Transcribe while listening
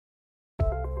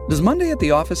Does Monday at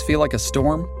the office feel like a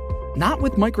storm? Not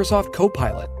with Microsoft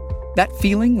Copilot. That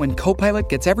feeling when Copilot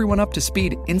gets everyone up to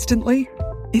speed instantly?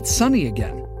 It's sunny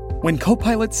again. When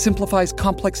Copilot simplifies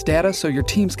complex data so your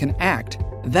teams can act,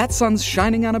 that sun's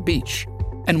shining on a beach.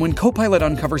 And when Copilot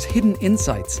uncovers hidden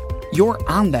insights, you're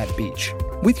on that beach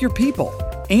with your people,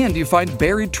 and you find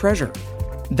buried treasure.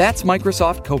 That's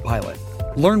Microsoft Copilot.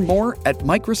 Learn more at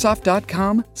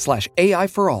Microsoft.com/AI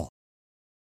for all.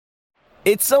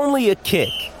 It's only a kick,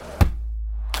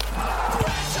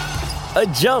 a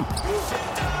jump,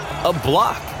 a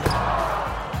block.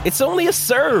 It's only a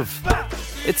serve.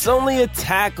 It's only a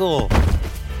tackle,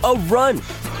 a run.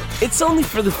 It's only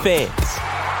for the fans.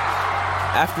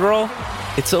 After all,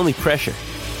 it's only pressure.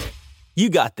 You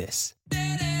got this.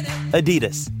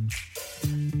 Adidas.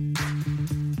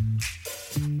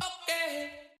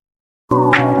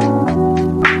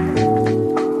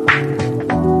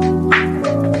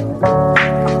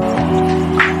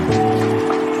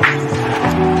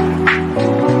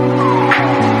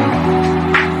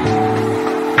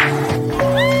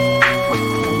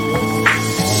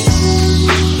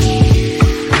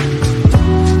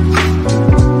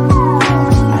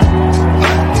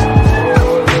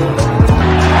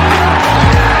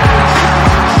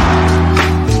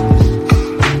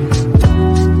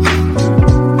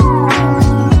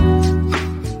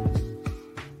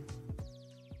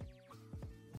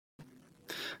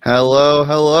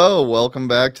 Hello. Welcome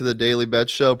back to the Daily Bet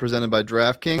Show presented by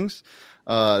DraftKings.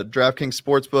 DraftKings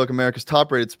Sportsbook, America's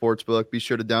top-rated sportsbook. Be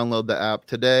sure to download the app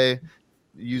today.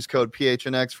 Use code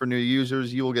PHNX for new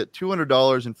users. You will get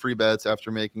 $200 in free bets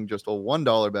after making just a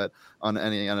 $1 bet on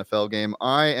any NFL game.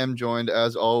 I am joined,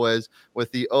 as always,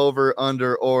 with the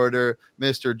over-under order,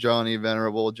 Mr. Johnny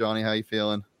Venerable. Johnny, how you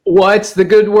feeling? What's the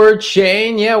good word,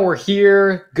 Shane? Yeah, we're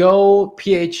here. Go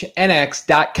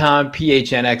phnx.com,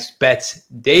 PHNX bets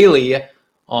daily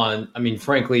on,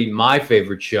 frankly, my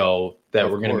favorite show that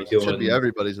we're going to be doing. Should be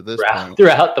everybody's at this point.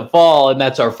 Throughout the fall, and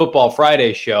that's our Football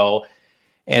Friday show.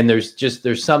 And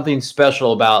there's something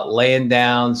special about laying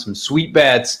down some sweet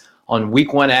bets on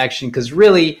week one action. Because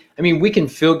really, we can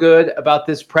feel good about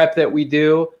this prep that we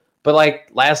do. But like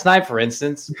last night, for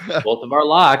instance, both of our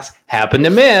locks happened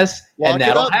to miss, and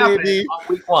that'll happen on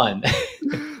week one.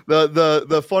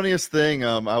 The funniest thing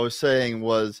I was saying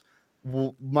was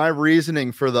my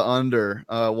reasoning for the under,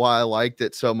 why I liked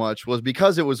it so much, was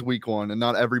because it was week one and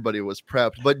not everybody was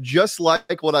prepped. But just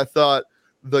like what I thought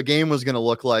the game was going to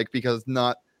look like, because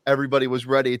not everybody was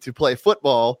ready to play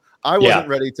football, I wasn't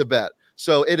ready to bet.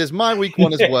 So it is my week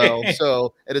one as well.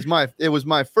 So it was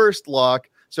my first lock.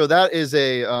 So that is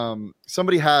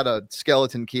somebody had a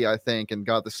skeleton key, I think, and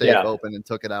got the safe open and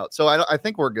took it out. So I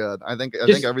think we're good. I think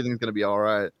everything's going to be all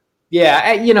right. Yeah,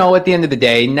 at the end of the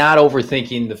day, not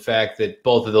overthinking the fact that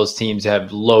both of those teams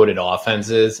have loaded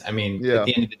offenses. At the end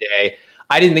of the day,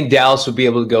 I didn't think Dallas would be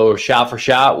able to go shot for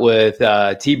shot with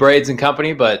T-Braids and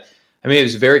company, but it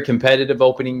was a very competitive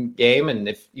opening game, and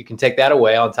if you can take that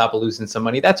away on top of losing some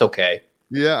money, that's okay.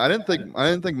 Yeah, I didn't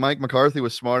think Mike McCarthy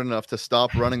was smart enough to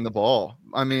stop running the ball.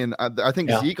 I think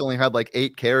Zeke only had like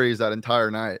 8 carries that entire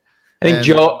night. I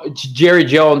think Jerry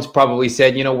Jones probably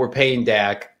said, we're paying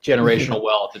Dak generational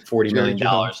wealth at $40 million.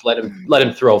 Let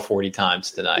him throw 40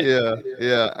 times tonight. Yeah.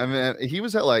 He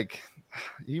was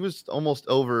almost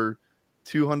over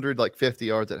 250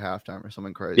 yards at halftime or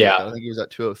something crazy. Yeah. I think he was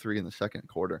at 203 in the second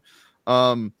quarter.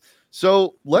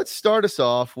 So let's start us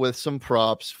off with some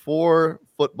props for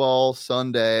football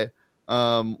Sunday.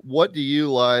 What do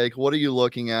you like? What are you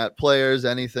looking at? Players,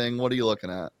 anything? What are you looking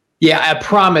at? Yeah, I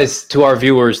promise to our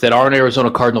viewers that aren't Arizona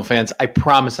Cardinal fans, I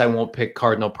promise I won't pick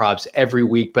Cardinal props every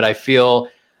week, but I feel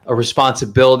a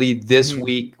responsibility this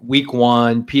week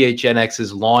one,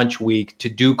 PHNX's launch week, to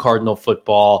do Cardinal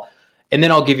football. And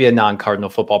then I'll give you a non-Cardinal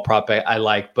football prop I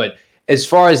like. But as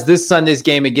far as this Sunday's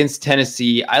game against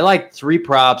Tennessee, I like 3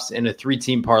 props in a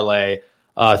 3-team parlay,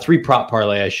 3-prop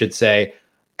parlay, I should say.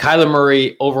 Kyler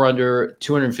Murray over under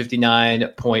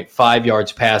 259.5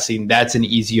 yards passing. That's an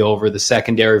easy over. The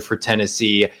secondary for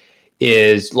Tennessee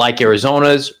is like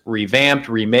Arizona's, revamped,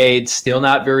 remade, still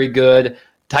not very good.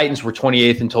 Titans were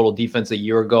 28th in total defense a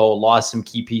year ago, lost some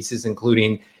key pieces,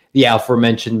 including the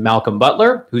aforementioned Malcolm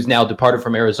Butler, who's now departed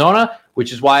from Arizona,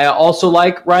 which is why I also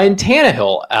like Ryan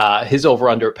Tannehill, his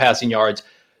over-under passing yards,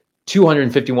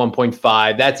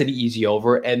 251.5. That's an easy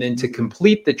over. And then to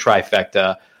complete the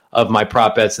trifecta of my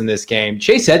prop bets in this game,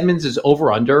 Chase Edmonds is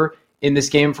over-under in this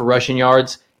game for rushing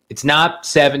yards. It's not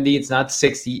 70, it's not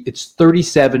 60, it's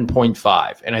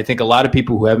 37.5. And I think a lot of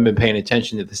people who haven't been paying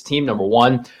attention to this team, number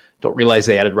one, don't realize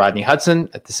they added Rodney Hudson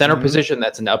at the center position.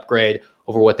 That's an upgrade.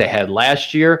 over what they had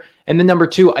last year. And then number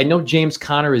 2, I know James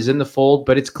Conner is in the fold,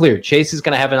 but it's clear Chase is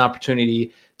going to have an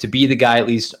opportunity to be the guy, at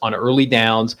least on early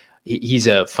downs. He's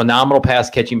a phenomenal pass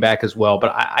catching back as well,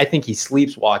 but I think he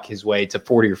sleepwalk his way to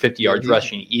 40 or 50 yards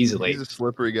rushing easily. He's a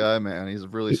slippery guy, man. He's a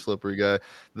really slippery guy.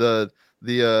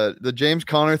 The James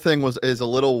Conner thing is a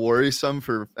little worrisome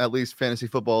for at least fantasy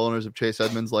football owners of Chase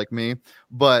Edmonds like me,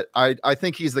 but I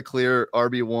think he's the clear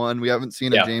RB1. We haven't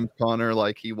seen a James Conner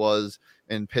like he was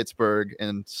in Pittsburgh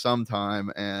in some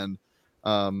time, and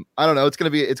I don't know. It's gonna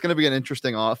be an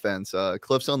interesting offense.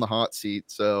 Cliff's on the hot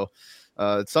seat, so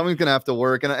something's gonna have to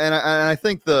work. And I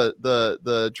think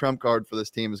the trump card for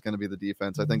this team is gonna be the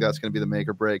defense. I think that's gonna be the make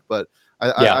or break. But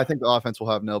I think the offense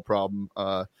will have no problem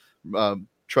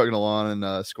trucking along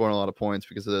and scoring a lot of points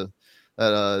because of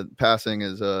that passing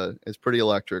is pretty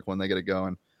electric when they get it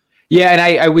going. Yeah, and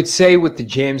I would say with the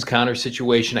James Conner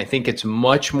situation, I think it's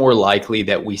much more likely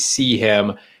that we see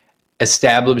him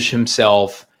establish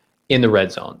himself in the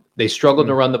red zone. They struggled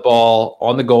to run the ball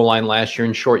on the goal line last year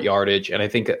in short yardage, and I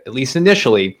think at least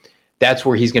initially, that's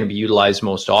where he's going to be utilized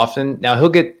most often. Now, he'll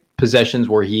get possessions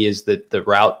where he is the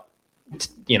route,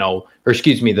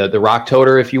 the rock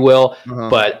toter, if you will,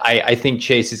 but I think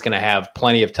Chase is going to have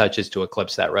plenty of touches to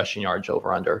eclipse that rushing yards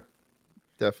over-under.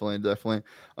 Definitely.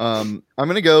 I'm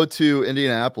going to go to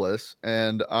Indianapolis,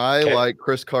 and I like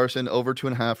Chris Carson over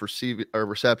 2.5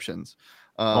 receptions.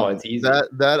 It's easy.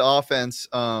 That offense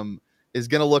is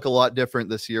going to look a lot different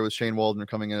this year with Shane Waldron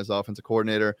coming in as offensive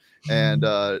coordinator. And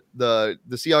the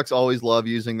Seahawks always love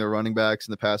using their running backs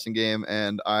in the passing game,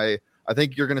 and I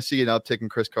think you're going to see an uptick in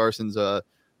Chris Carson's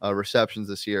receptions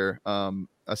this year,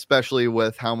 especially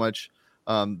with how much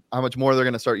more they're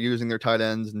going to start using their tight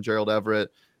ends and Gerald Everett.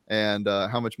 And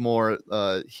how much more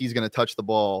he's going to touch the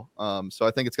ball. So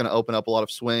I think it's going to open up a lot of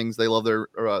swings. They love their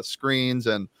screens,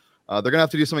 and they're going to have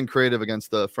to do something creative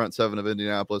against the front seven of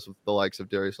Indianapolis with the likes of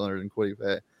Darius Leonard and Kwity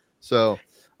Paye. So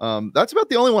that's about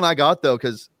the only one I got, though,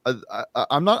 because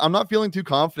I'm not feeling too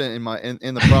confident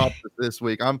in the props this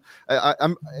week. I'm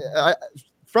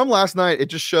from last night, it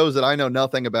just shows that I know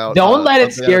nothing about. Don't let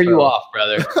it scare you off,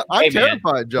 brother. I'm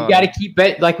terrified, John. You got to keep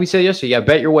bet, like we said yesterday. You got to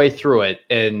bet your way through it,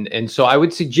 and so I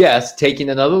would suggest taking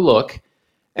another look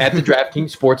at the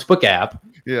DraftKings Sportsbook app,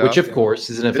 which of course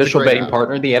is an official betting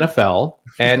partner of the NFL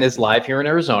and is live here in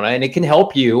Arizona, and it can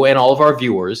help you and all of our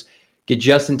viewers get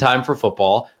just in time for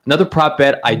football. Another prop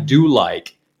bet I do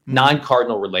like,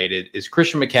 non-Cardinal related, is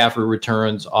Christian McCaffrey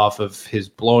returns off of his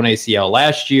blown ACL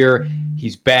last year.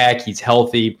 He's back. He's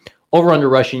healthy. Over under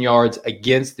rushing yards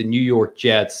against the New York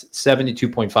Jets,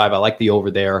 72.5. I like the over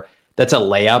there. That's a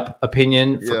layup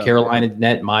opinion for Carolina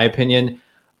net, in my opinion.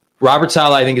 Robert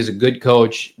Saleh, I think, is a good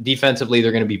coach. Defensively,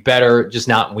 they're going to be better, just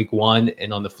not in week 1.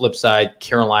 And on the flip side,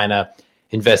 Carolina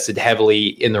invested heavily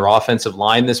in their offensive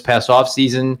line this past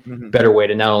offseason. Better way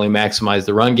to not only maximize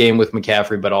the run game with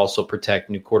McCaffrey, but also protect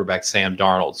new quarterback Sam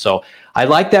Darnold. So I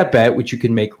like that bet, which you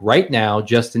can make right now,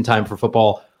 just in time for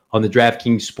football, on the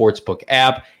DraftKings Sportsbook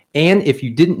app. And if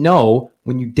you didn't know,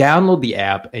 when you download the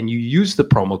app and you use the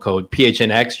promo code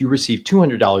PHNX, you receive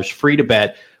 $200 free to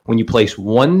bet when you place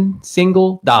 $1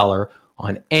 single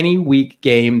on any week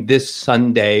game this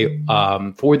Sunday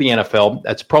for the NFL.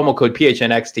 That's promo code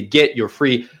PHNX to get your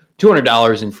free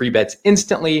 $200 in free bets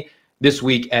instantly this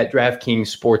week at DraftKings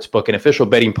Sportsbook, an official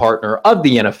betting partner of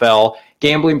the NFL.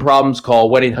 Gambling problems,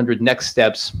 call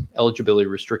 1-800-NEXT-STEPS. Eligibility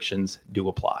restrictions do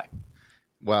apply.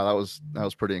 Wow, that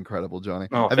was pretty incredible, Johnny.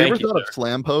 Oh, Have you ever thought of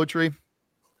slam poetry?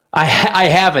 I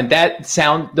haven't.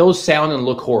 Those sound and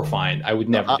look horrifying. I would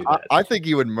never do that. I think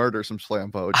you would murder some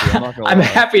slam poetry. I'm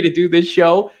happy to do this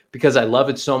show because I love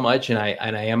it so much, and I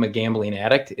am a gambling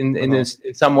addict in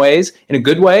some ways, in a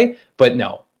good way. But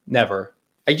no, never.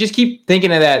 I just keep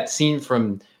thinking of that scene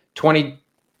from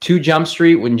 22 Jump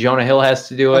Street when Jonah Hill has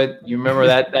to do it. You remember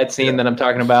that scene that I'm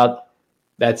talking about?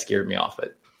 That scared me off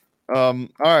it. All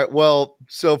right. Well,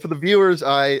 so for the viewers,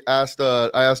 I asked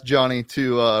Johnny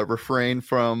to refrain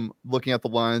from looking at the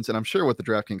lines, and I'm sure with the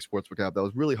DraftKings Sportsbook app, that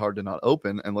was really hard to not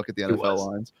open and look at the NFL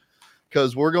lines,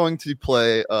 because we're going to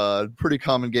play a pretty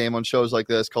common game on shows like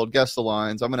this called Guess the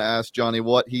Lines. I'm going to ask Johnny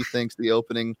what he thinks the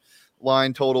opening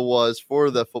line total was for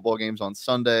the football games on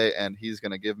Sunday, and he's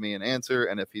going to give me an answer.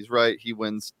 And if he's right, he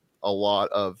wins a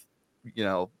lot of, I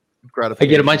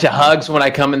get a bunch of hugs when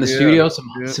I come in the studio,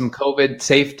 some COVID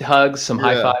safe hugs, some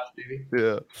high fives, baby.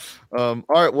 Yeah. All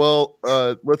right. Well,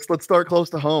 let's start close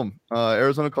to home.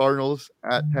 Arizona Cardinals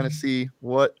at Tennessee.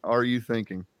 What are you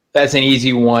thinking? That's an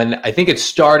easy one. I think it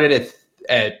started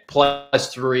at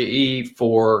 +3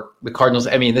 for the Cardinals.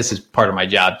 I mean, this is part of my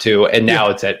job too, and now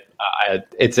it's at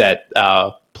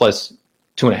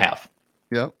 +2.5.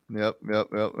 Yep.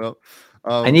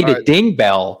 I need all a right. ding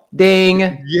bell. Ding.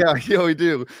 Yeah, we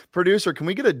do. Producer, can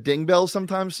we get a ding bell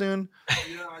sometime soon? Yeah,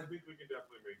 I think we can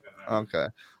definitely make that happen. Okay.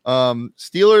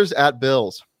 Steelers at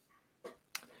Bills.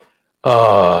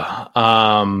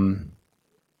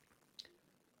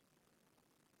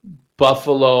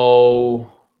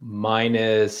 Buffalo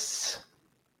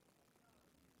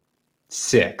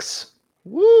 -6.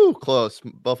 Woo, close.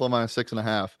 Buffalo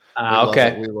 -6.5.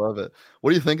 Okay. We love it.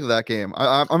 What do you think of that game?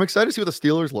 I'm excited to see what the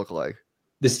Steelers look like.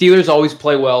 The Steelers always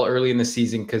play well early in the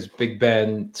season because Big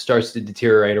Ben starts to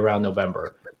deteriorate around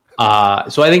November.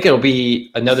 So I think it'll be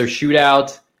another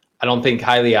shootout. I don't think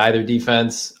highly either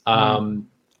defense.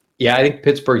 Yeah, I think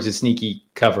Pittsburgh's a sneaky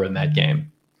cover in that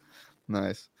game.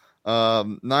 Nice.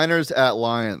 Niners at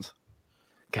Lions.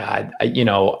 God,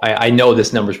 I know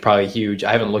this number's probably huge.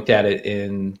 I haven't looked at it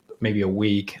in maybe a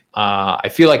week. I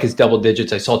feel like it's double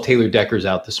digits. I saw Taylor Decker's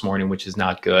out this morning, which is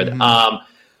not good.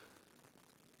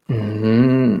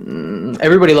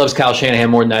 Everybody loves Kyle Shanahan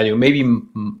more than I do. Maybe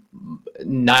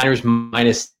Niners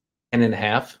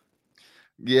 -10.5.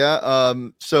 Yeah.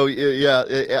 So yeah,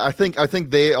 I think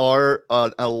they are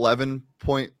 11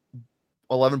 points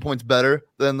better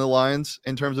than the Lions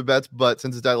in terms of bets, but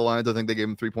since it's at the Lions, I think they gave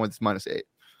them 3 points. It's -8.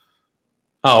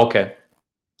 Oh, okay.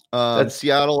 That's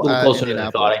Seattle a little at closer than I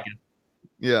thought. Indianapolis.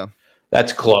 Yeah.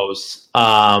 That's close.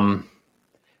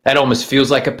 That almost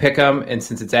feels like a pick 'em, and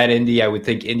since it's at Indy, I would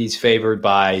think Indy's favored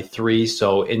by 3,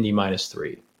 so Indy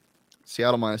 -3.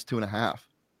 Seattle -2.5.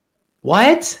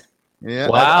 What? Yeah.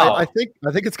 Wow. I think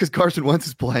it's because Carson Wentz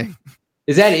is playing.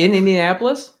 Is that in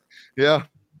Indianapolis? Yeah.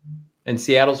 And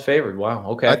Seattle's favored. Wow.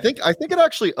 Okay. I think it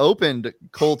actually opened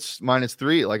Colts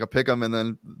 -3, like a pick 'em, and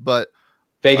then but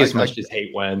Vegas must just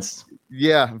hate Wentz.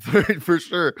 Yeah, for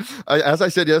sure. As I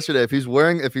said yesterday, if he's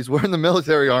wearing the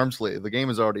military arm sleeve, the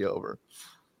game is already over.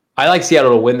 I like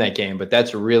Seattle to win that game, but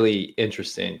that's really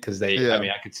interesting because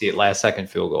I could see it last second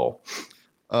field goal.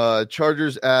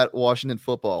 Chargers at Washington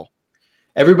Football.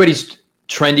 Everybody's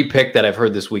trendy pick that I've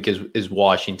heard this week is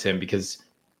Washington because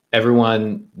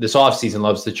everyone this offseason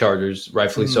loves the Chargers,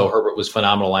 rightfully so. Herbert was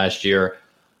phenomenal last year.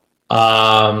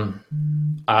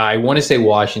 I want to say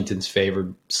Washington's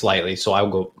favored slightly, so I'll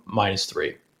go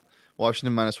 -3.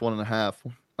 Washington -1.5.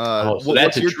 So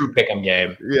that's a true pick'em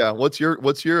game. Yeah. What's your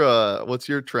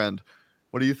trend?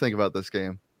 What do you think about this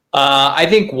game? I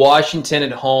think Washington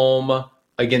at home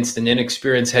against an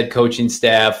inexperienced head coaching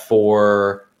staff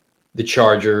for the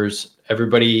Chargers.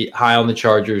 Everybody high on the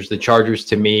Chargers. The Chargers,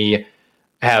 to me,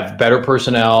 have better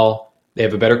personnel. They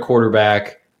have a better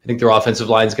quarterback. I think their offensive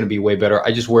line is going to be way better.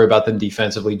 I just worry about them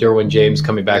defensively. Derwin James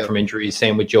coming back from injury.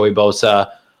 Same with Joey Bosa.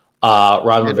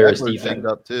 Ron Rivera's defense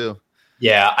up too.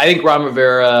 Yeah, I think Ron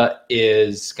Rivera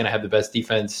is going to have the best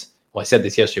defense. Well, I said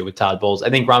this yesterday with Todd Bowles. I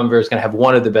think Ron Rivera is going to have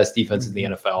one of the best defenses in the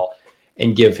NFL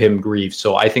and give him grief.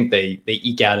 So I think they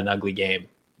eke out an ugly game.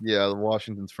 Yeah, the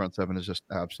Washington's front seven is just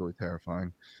absolutely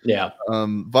terrifying. Yeah.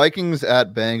 Vikings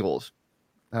at Bengals.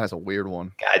 That's a weird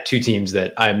one. God, two teams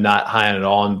that I'm not high on at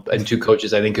all, and two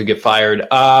coaches I think could get fired.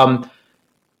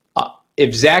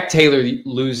 If Zach Taylor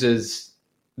loses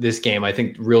this game, I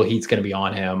think real heat's going to be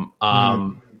on him.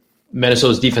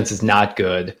 Minnesota's defense is not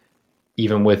good,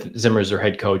 even with Zimmer as their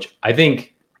head coach. I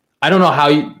don't know how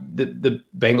the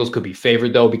Bengals could be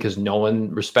favored, though, because no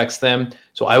one respects them.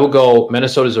 So I will go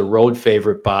Minnesota's a road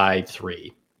favorite by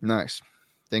 3. Nice.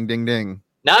 Ding, ding, ding.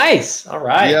 Nice. All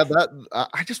right. Yeah,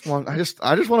 I just want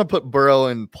to put Burrow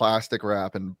in plastic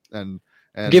wrap and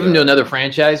give him to another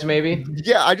franchise, maybe.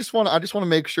 Yeah, I just want to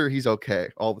make sure he's okay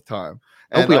all the time.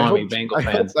 I hope we want to be Bengal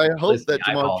fans. I hope that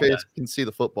Jamar Chase can see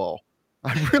the football.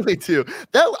 I really do.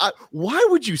 Why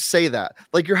would you say that?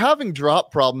 Like, you're having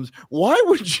drop problems. Why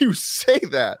would you say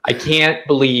that? I can't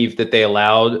believe that they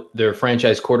allowed their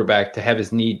franchise quarterback to have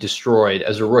his knee destroyed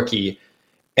as a rookie,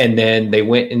 and then they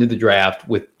went into the draft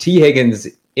with T. Higgins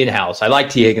in-house. I like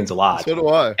T. Higgins a lot. So do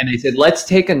I. And they said, let's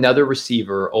take another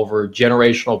receiver over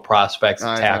generational prospects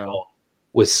to tackle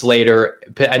with Slater.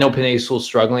 I know Penei's still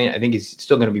struggling. I think he's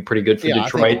still going to be pretty good for Detroit. I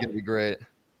think he's going to be great.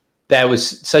 That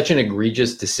was such an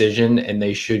egregious decision, and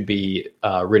they should be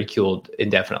ridiculed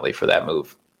indefinitely for that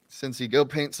move. Since you go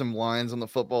paint some lines on the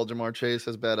football, Jamar Chase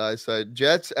has bad eyesight.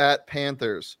 Jets at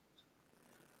Panthers.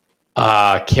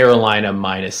 Carolina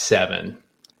 -7.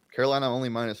 Carolina only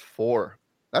 -4.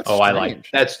 That's strange. I like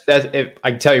that's. If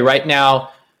I can tell you right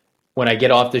now, when I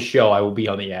get off the show, I will be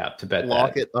on the app to bet.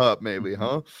 Lock it up, maybe,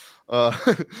 huh?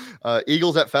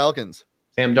 Eagles at Falcons.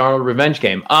 Sam Darnold revenge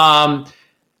game.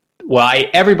 Well,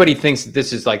 everybody thinks that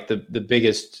this is like the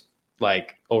biggest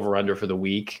like over under for the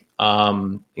week,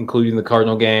 including the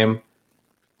Cardinal game.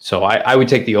 So I would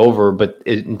take the over, but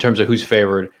in terms of who's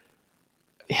favored,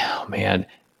 oh man,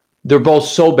 They're both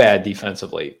so bad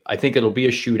defensively. I think it'll be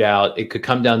a shootout. It could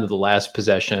come down to the last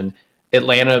possession.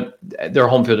 Atlanta, their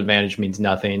home field advantage means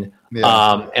nothing.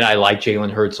 Yeah. And I like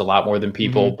Jalen Hurts a lot more than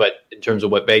people. But in terms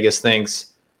of what Vegas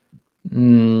thinks,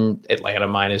 Atlanta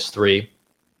 -3.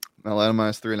 Atlanta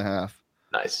 -3.5.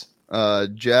 Nice.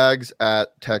 Jags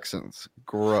at Texans.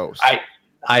 Gross.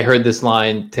 I heard this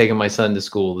line taking my son to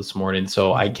school this morning,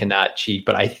 so I cannot cheat.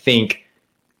 But I think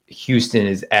Houston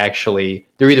is actually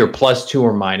they're either +2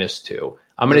 or -2.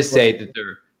 I'm going to say that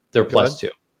they're +2.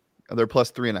 They're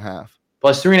 +3.5.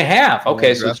 +3.5.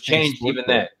 Okay, so it's changed even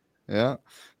then. Yeah.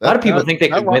 A lot of people think they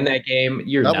could win that game.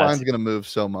 That line's going to move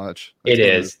so much. It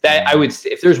is. That I would.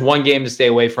 If there's one game to stay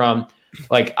away from,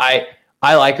 like I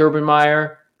like Urban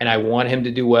Meyer and I want him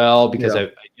to do well because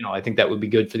I think that would be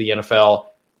good for the NFL.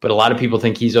 But a lot of people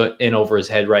think he's in over his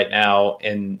head right now,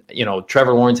 and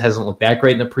Trevor Lawrence hasn't looked that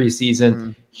great in the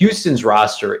preseason. Houston's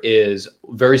roster is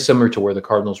very similar to where the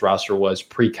Cardinals roster was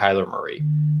pre-Kyler Murray.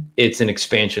 It's an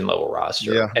expansion level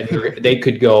roster, and they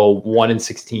could go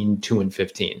 1-16,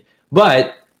 2-15.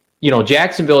 But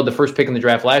Jacksonville had the first pick in the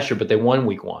draft last year, but they won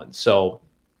week 1, so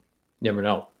never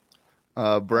know.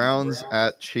 Browns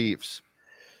at Chiefs.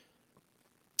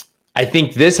 I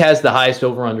think this has the highest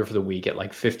over-under for the week at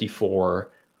like 54.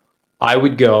 I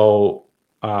would go,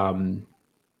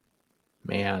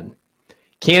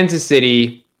 Kansas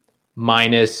City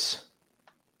 -5.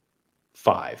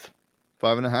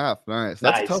 5.5. Nice.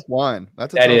 That's a tough line.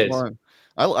 That's a tough line.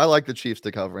 I like the Chiefs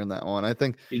to cover in that one. I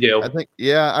think you do. I think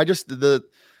I just the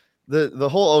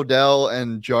whole Odell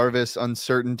and Jarvis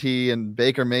uncertainty and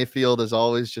Baker Mayfield is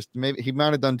always just maybe he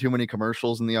might have done too many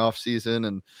commercials in the offseason,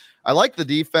 and I like the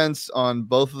defense on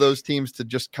both of those teams to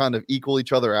just kind of equal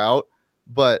each other out,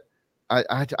 but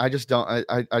I just don't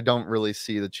I don't really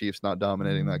see the Chiefs not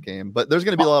dominating that game, but there's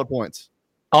going to be a lot of points.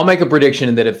 I'll make a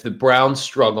prediction that if the Browns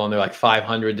struggle and they're like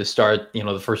 500 to start,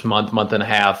 the first month and a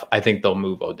half, I think they'll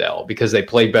move Odell because they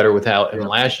played better without him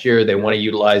last year. They want to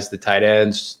utilize the tight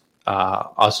ends,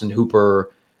 Austin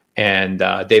Hooper and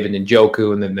David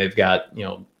Njoku, and then they've got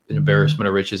an embarrassment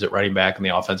of riches at running back in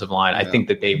the offensive line. I think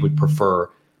that they would prefer.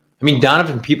 I mean,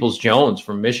 Donovan Peoples-Jones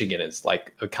from Michigan is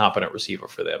like a competent receiver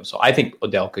for them. So I think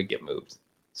Odell could get moved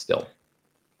still.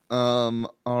 All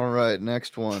right,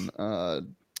 next one.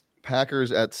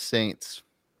 Packers at Saints.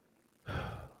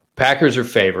 Packers are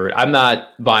favored. I'm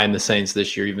not buying the Saints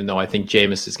this year, even though I think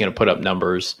Jameis is going to put up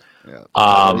numbers. Yeah,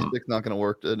 it's not going to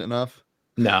work good enough.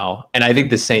 No, and I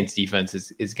think the Saints defense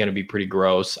is going to be pretty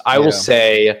gross. I will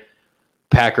say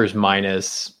Packers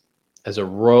minus as a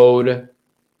road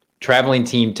traveling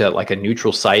team to like a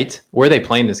neutral site. Where are they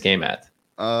playing this game at?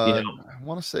 I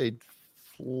want to say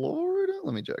Florida.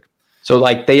 Let me check. So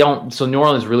like they don't. So New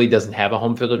Orleans really doesn't have a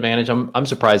home field advantage. I'm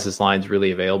surprised this line's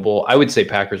really available. I would say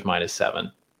Packers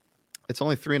 -7. It's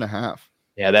only 3.5.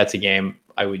 Yeah, that's a game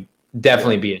I would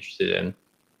definitely be interested in.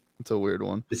 It's a weird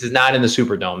one. This is not in the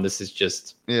Superdome. This is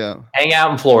just hang out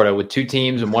in Florida with two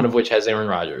teams and one of which has Aaron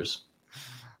Rodgers.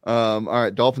 All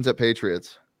right, Dolphins at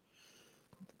Patriots.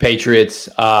 Patriots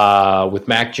with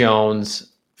Mac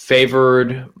Jones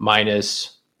favored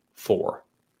 -4.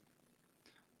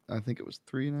 I think it was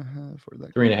 3.5 or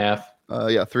that. 3.5.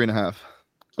 Yeah, 3.5.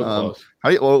 So close.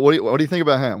 What do you think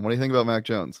about him? What do you think about Mac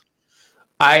Jones?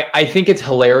 I think it's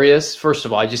hilarious. First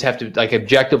of all, I just have to, like,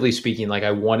 objectively speaking, like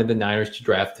I wanted the Niners to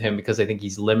draft him because I think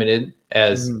he's limited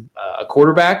as a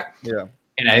quarterback. Yeah.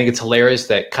 And I think it's hilarious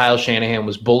that Kyle Shanahan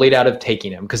was bullied out of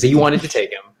taking him because he wanted to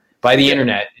take him by the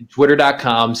internet. And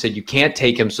Twitter.com said you can't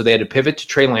take him, so they had to pivot to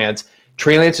Trey Lance.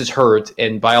 Trey Lance is hurt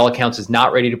and by all accounts is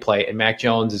not ready to play, and Mac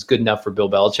Jones is good enough for Bill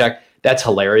Belichick. That's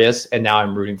hilarious, and now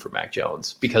I'm rooting for Mac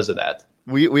Jones because of that.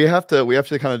 We have to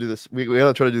kind of do this. We got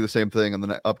to try to do the same thing in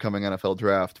the upcoming NFL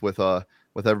draft with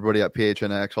everybody at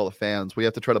PHNX, all the fans. We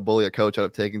have to try to bully a coach out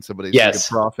of taking somebody so he can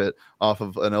profit off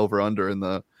of an over/under in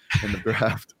the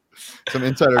draft. Some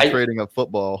insider trading of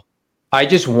football. I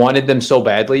just wanted them so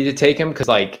badly to take him because,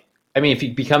 like, I mean, if he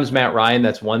becomes Matt Ryan,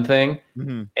 that's one thing.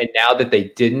 Mm-hmm. And now that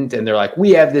they didn't, and they're like, we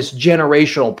have this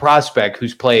generational prospect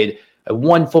who's played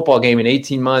one football game in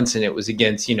 18 months, and it was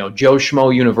against, Joe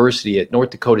Schmo University at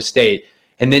North Dakota State.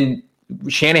 And then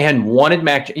Shanahan wanted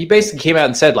Mac. He basically came out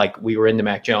and said, like, we were into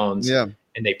Mac Jones. Yeah.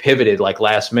 And they pivoted, like,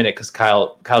 last minute because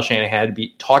Kyle Shanahan had to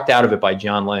be talked out of it by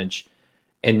John Lynch.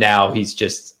 And now he's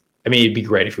just, I mean, it'd be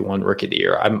great if he won Rookie of the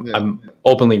Year. I'm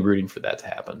openly rooting for that to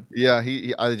happen. Yeah,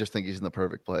 I just think he's in the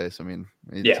perfect place. I mean,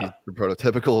 he's the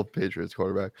prototypical Patriots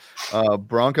quarterback.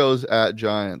 Broncos at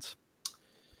Giants.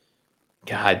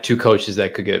 God, two coaches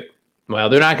that could get – well,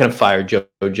 they're not going to fire Joe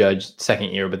Judge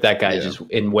second year, but that guy is just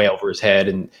in way over his head.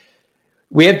 And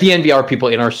we have DNVR people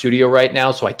in our studio right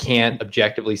now, so I can't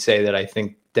objectively say that I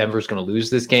think Denver's going to lose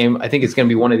this game. I think it's going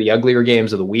to be one of the uglier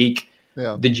games of the week.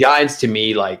 Yeah. The Giants, to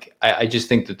me, like I just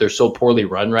think that they're so poorly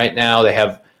run right now. They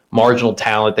have marginal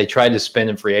talent. They tried to spend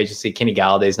in free agency. Kenny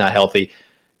Galladay's not healthy.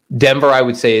 Denver, I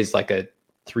would say, is like a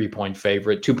 3-point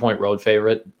favorite, 2-point road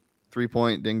favorite.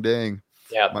 3-point ding ding.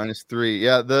 Yeah. -3.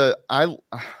 Yeah.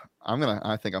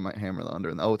 I think I might hammer the under.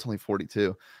 And it's only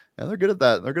 42. Yeah, they're good at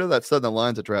that. They're good at that setting the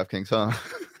lines at DraftKings, huh?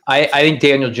 I think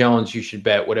Daniel Jones, you should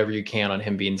bet whatever you can on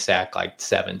him being sacked like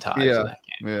 7 times in that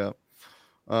game. Yeah.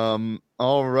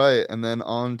 All right. And then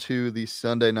on to the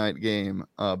Sunday night game,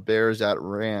 Bears at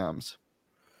Rams.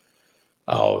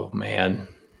 Oh, man.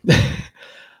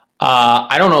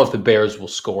 I don't know if the Bears will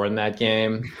score in that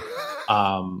game.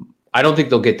 I don't think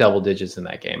they'll get double digits in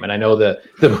that game. And I know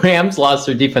the Rams lost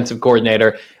their defensive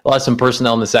coordinator, lost some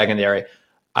personnel in the secondary.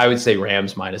 I would say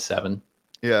Rams -7.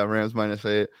 Yeah, Rams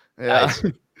 -8. Yeah.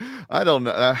 I don't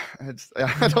know.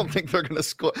 I don't think they're going to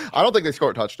score. I don't think they score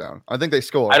a touchdown. I think they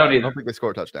score. I don't either. I don't think they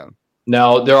score a touchdown.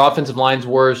 No, their offensive line's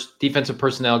worse. Defensive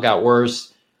personnel got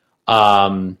worse.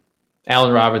 Allen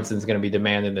Robinson's going to be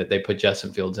demanding that they put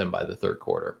Justin Fields in by the third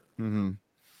quarter. Mm-hmm.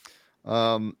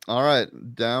 All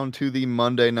right, down to the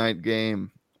Monday night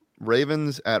game.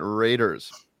 Ravens at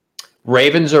Raiders.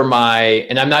 Ravens are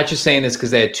and I'm not just saying this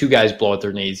because they had 2 guys blow out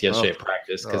their knees yesterday at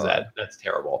practice because that's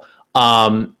terrible.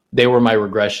 They were my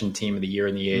regression team of the year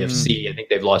in the AFC. I think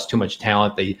they've lost too much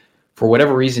talent. They, for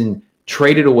whatever reason,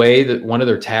 traded away one of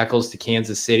their tackles to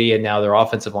Kansas City, and now their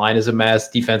offensive line is a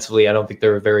mess. Defensively, I don't think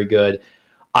they're very good.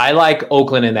 I like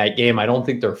Oakland in that game. I don't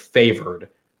think they're favored,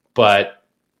 but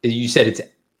you said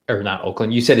not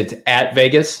Oakland. You said it's at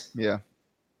Vegas. Yeah.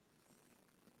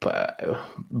 But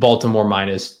Baltimore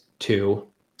 -2.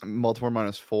 Baltimore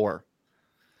 -4.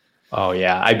 Oh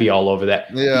yeah, I'd be all over that.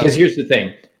 Yeah. Because here's the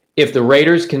thing: if the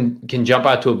Raiders can jump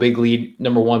out to a big lead,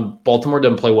 number one, Baltimore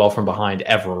doesn't play well from behind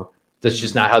ever. That's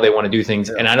just not how they want to do things,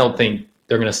 and I don't think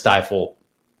they're going to stifle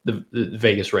the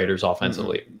Vegas Raiders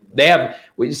offensively. They have,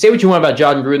 say what you want about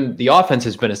John Gruden, the offense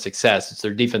has been a success. It's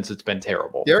their defense that's been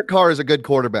terrible. Derek Carr is a good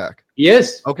quarterback. He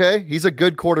is. Okay, he's a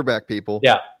good quarterback, people.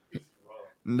 Yeah.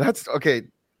 That's okay.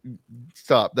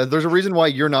 Stop. There's a reason why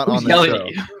you're not on the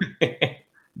show.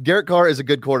 Derek Carr is a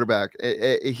good quarterback.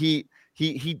 He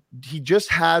just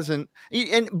hasn't.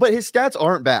 But his stats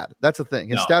aren't bad. That's the thing.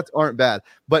 His stats aren't bad.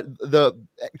 But the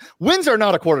wins are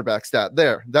not a quarterback stat.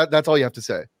 That's all you have to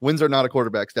say. Wins are not a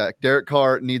quarterback stat. Derek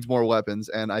Carr needs more weapons,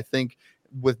 and I think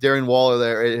with Darren Waller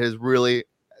there, it has really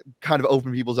kind of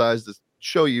opened people's eyes to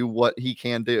show you what he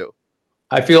can do.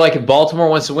 I feel like if Baltimore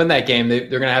wants to win that game, they're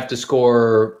going to have to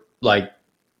score like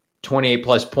 28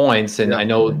 plus points. And I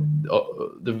know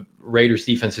the Raiders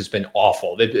defense has been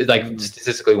awful. They're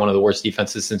statistically one of the worst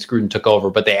defenses since Gruden took over,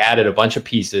 but they added a bunch of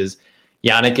pieces.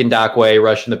 Yannick Ngakoue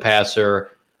rushing the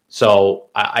passer. So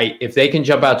if they can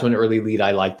jump out to an early lead,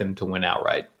 I like them to win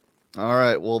outright. All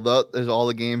right. Well, that is all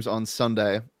the games on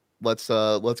Sunday. Let's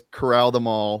corral them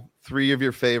all. 3 of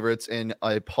your favorites in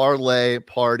a parlay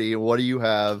party. What do you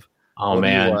have? Oh, what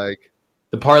man. Do you like?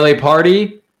 The parlay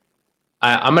party,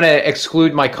 I'm going to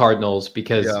exclude my Cardinals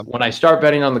because when I start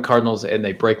betting on the Cardinals and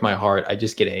they break my heart, I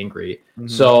just get angry. Mm-hmm.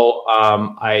 So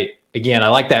I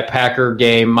like that Packer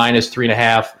game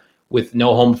 -3.5 with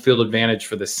no home field advantage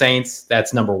for the Saints.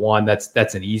 That's number one.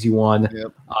 That's an easy one.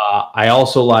 Yep. I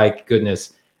also like,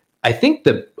 I think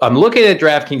I'm looking at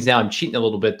DraftKings now. I'm cheating a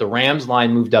little bit. The Rams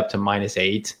line moved up to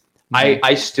 -8. Mm-hmm.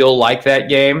 I still like that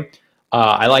game.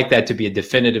 I like that to be a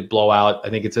definitive blowout. I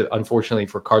think it's unfortunately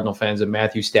for Cardinal fans, a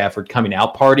Matthew Stafford coming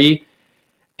out party.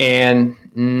 And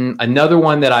another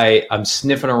one that I'm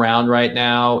sniffing around right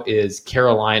now is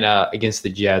Carolina against the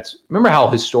Jets. Remember how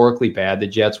historically bad the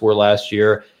Jets were last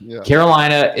year? Yeah.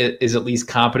 Carolina is at least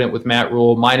competent with Matt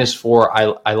Rule. -4,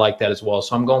 I like that as well.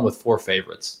 So I'm going with 4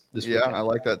 favorites this weekend. I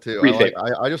like that too.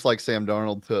 I just like Sam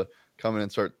Darnold to come in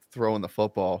and start throwing the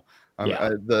football.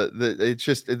 It's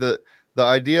just the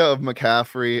idea of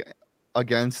McCaffrey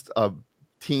against a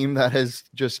team that is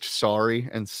just sorry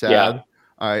and sad,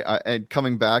 and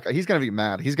coming back, he's going to be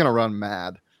mad. He's going to run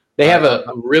mad. They have a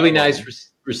really nice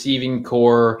receiving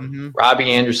core. Mm-hmm.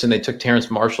 Robbie Anderson, they took Terrence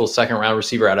Marshall, second-round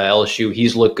receiver out of LSU.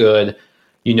 He's looked good.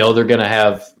 They're going to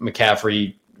have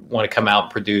McCaffrey want to come out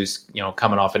and produce,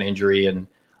 coming off an injury. And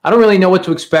I don't really know what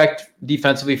to expect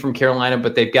defensively from Carolina,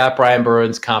 but they've got Brian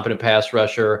Burns, competent pass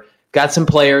rusher. Got some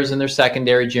players in their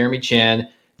secondary, Jeremy Chin.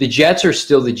 The Jets are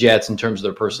still the Jets in terms of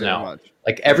their personnel.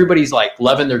 Like everybody's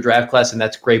loving their draft class, and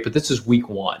that's great, but this is week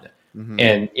 1. Mm-hmm.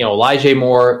 And, Elijah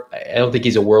Moore, I don't think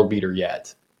he's a world beater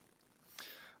yet.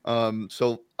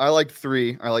 So I like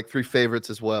 3. I like 3 favorites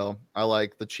as well. I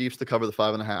like the Chiefs to cover the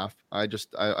 5.5.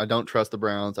 I don't trust the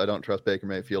Browns. I don't trust Baker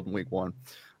Mayfield in week 1.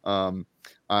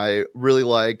 I really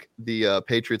like the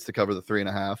Patriots to cover the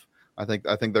 3.5. I think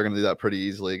they're going to do that pretty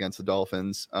easily against the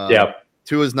Dolphins.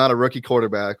 Tua is not a rookie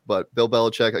quarterback, but Bill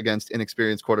Belichick against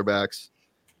inexperienced quarterbacks,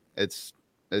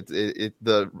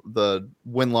 the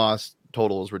win-loss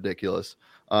total is ridiculous.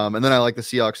 And then I like the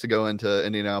Seahawks to go into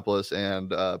Indianapolis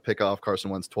and pick off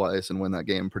Carson Wentz twice and win that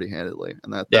game pretty handedly.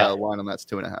 And that line on that's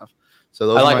 2.5. So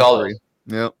those I like all three.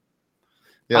 Yep.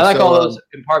 Yeah, I like all those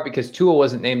in part because Tua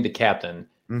wasn't named the captain,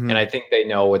 mm-hmm. and I think they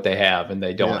know what they have and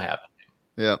they don't have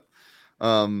it. Yeah.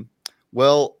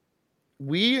 Well,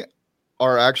 we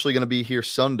are actually going to be here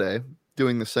Sunday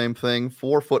doing the same thing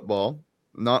for football,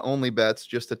 not only bets,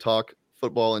 just to talk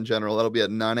football in general. That'll be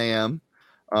at 9 a.m.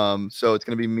 So it's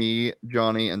going to be me,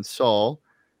 Johnny, and Saul.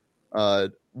 We're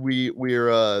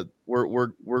going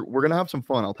to have some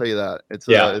fun. I'll tell you that. It's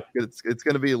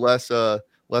going to be less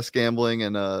gambling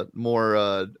and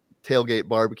more tailgate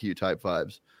barbecue type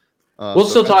vibes. We'll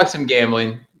still talk some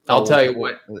gambling. I'll tell you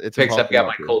what picks I've got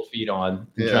my cold feet on.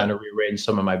 I'm trying to rearrange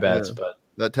some of my bets, but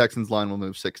that Texans line will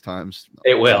move 6 times.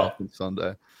 It will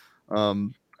Sunday.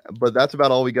 But that's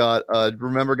about all we got.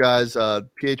 Remember, guys,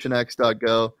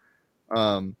 phnx.go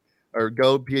or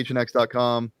go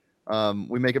phnx.com.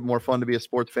 We make it more fun to be a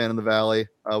sports fan in the Valley.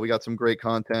 We got some great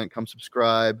content. Come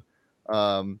subscribe.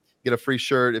 Get a free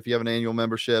shirt if you have an annual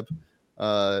membership.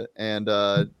 I'm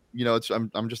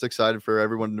just excited for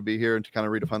everyone to be here and to kind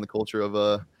of redefine the culture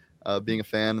of being a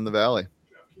fan in the Valley.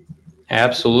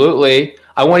 Absolutely.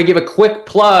 I want to give a quick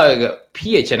plug.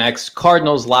 PHNX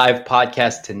Cardinals Live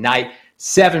podcast tonight,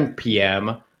 7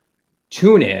 p.m.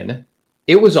 Tune in.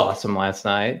 It was awesome last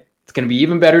night. It's going to be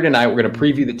even better tonight. We're going to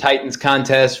preview the Titans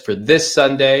contest for this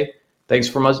Sunday.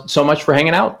 Thanks so much for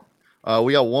hanging out.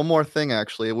 We got one more thing,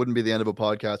 actually. It wouldn't be the end of a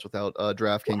podcast without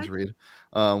DraftKings read.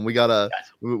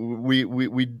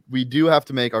 We do have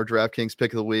to make our DraftKings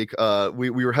pick of the week. We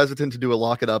were hesitant to do a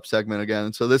lock it up segment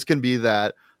again, so this can be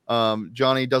that.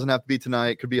 Johnny, doesn't have to be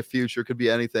tonight. Could be a future. Could be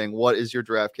anything. What is your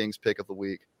DraftKings pick of the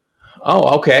week?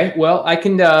 Oh, okay. Well, I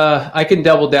can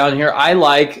double down here. I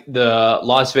like the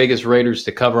Las Vegas Raiders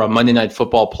to cover on Monday Night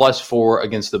Football +4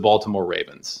 against the Baltimore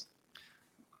Ravens.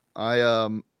 I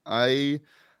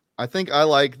think I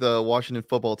like the Washington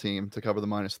football team to cover the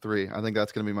 -3. I think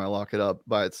that's going to be my lock it up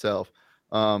by itself.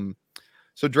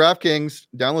 So DraftKings,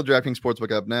 download DraftKings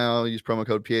Sportsbook app now. Use promo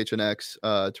code PHNX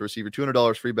to receive your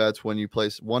 $200 free bets when you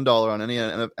place $1 on any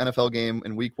NFL game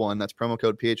in Week 1. That's promo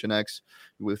code PHNX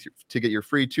to get your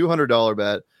free $200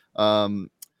 bet.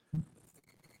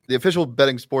 The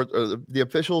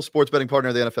official sports betting partner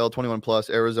of the NFL, 21 plus,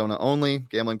 Arizona only.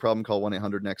 Gambling problem? Call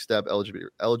 1-800-NEXT-STEP.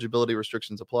 Eligibility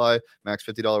restrictions apply. Max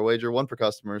 $50 wager, one per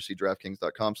customer. See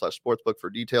DraftKings.com/sportsbook for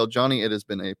detail. Johnny, it has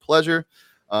been a pleasure.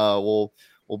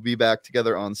 We'll be back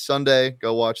together on Sunday.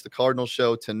 Go watch the Cardinals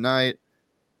show tonight,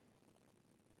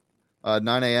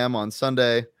 9 a.m. on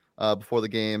Sunday before the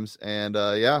games. And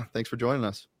thanks for joining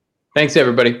us. Thanks,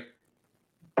 everybody.